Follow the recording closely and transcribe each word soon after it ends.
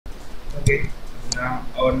Okay, now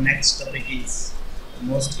our next topic is the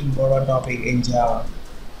most important topic in Java.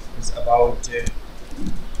 It's about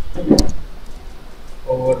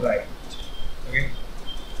override. Okay,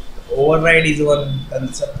 override is one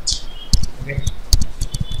concept. Okay,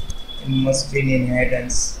 it must be an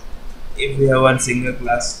inheritance. If we have one single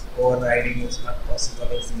class, overriding is not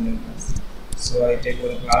possible in single class. So I take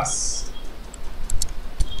one class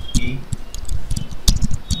E.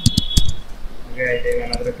 Okay, I take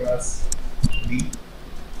another class B.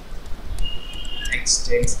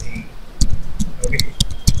 Extends A. Okay,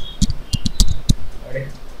 got it.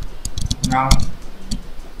 Now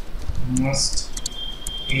must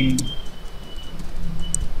in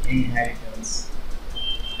inheritance.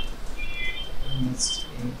 Must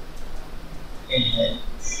in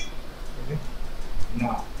inheritance. Okay.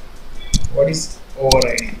 Now, what is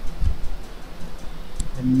overriding?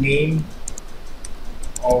 The name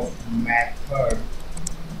of method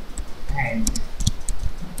and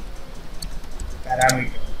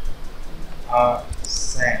parameter are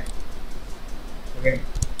same. Okay.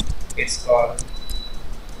 It's called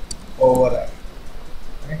override.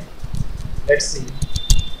 Okay. Let's see.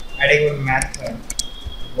 Adding one method,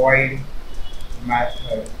 void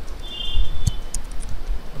method.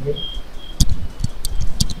 Okay.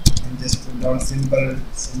 And just put down simple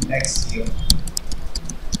syntax here.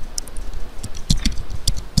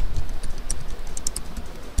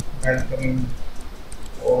 Welcoming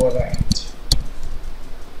override.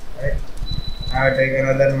 Right. Now I take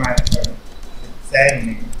another method with same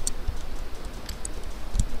name.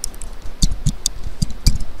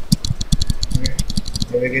 Okay.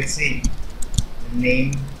 So we can see the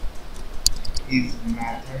name is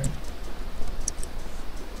method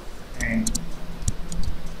and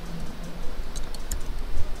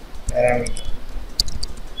parameter.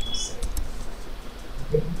 So,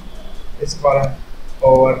 okay. It's called an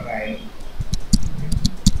overriding.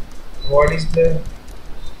 What is the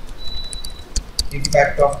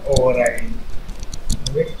effect of overriding?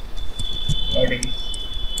 Okay. What is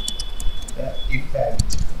the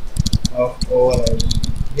effect of overriding?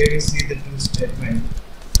 Here you see the two statements,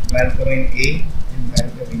 welcoming A and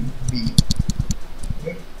welcoming B.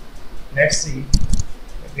 Okay. Let's see.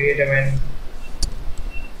 Create an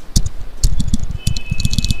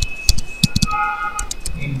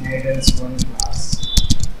inheritance one class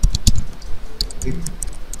with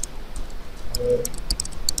our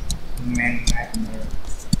main method.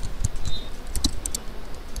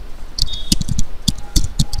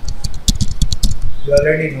 You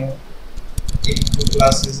already know if two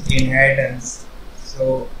classes inheritance,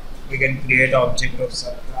 so we can create object of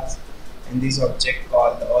subclass, and this object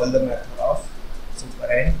call all the method of super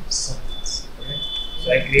and subclass. Okay?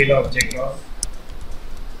 So I create object of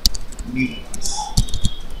B class.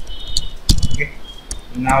 Okay.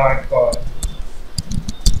 Now I call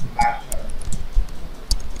method.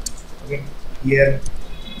 Okay. Here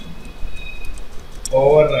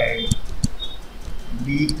override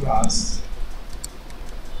B class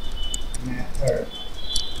method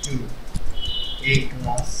to A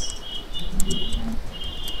class method.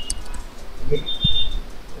 Okay.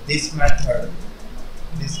 This method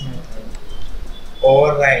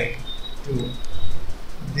override to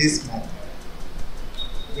this method.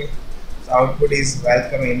 Okay. So output is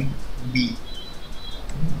welcome in B.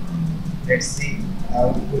 Let's see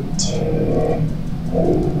output.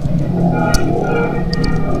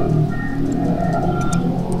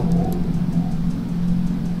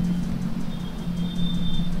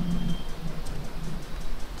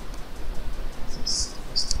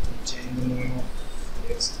 Just change the name of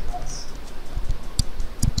this class.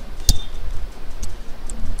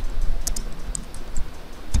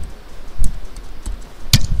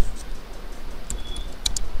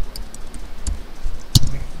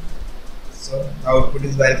 Okay. So the output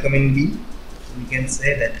is welcome in B. We can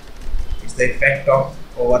say that it's the effect of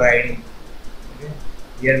overriding. Okay.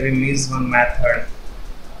 Here we miss one method.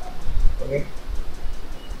 Okay.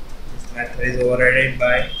 This method is overridden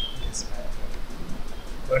by this method.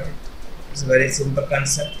 But it's a very simple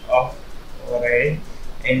concept of overriding.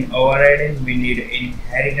 In overriding we need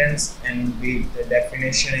inheritance, and the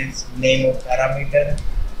definition is name of parameter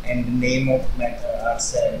and name of method are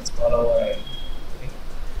set. It's called overriding. Okay.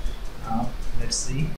 Now let's see.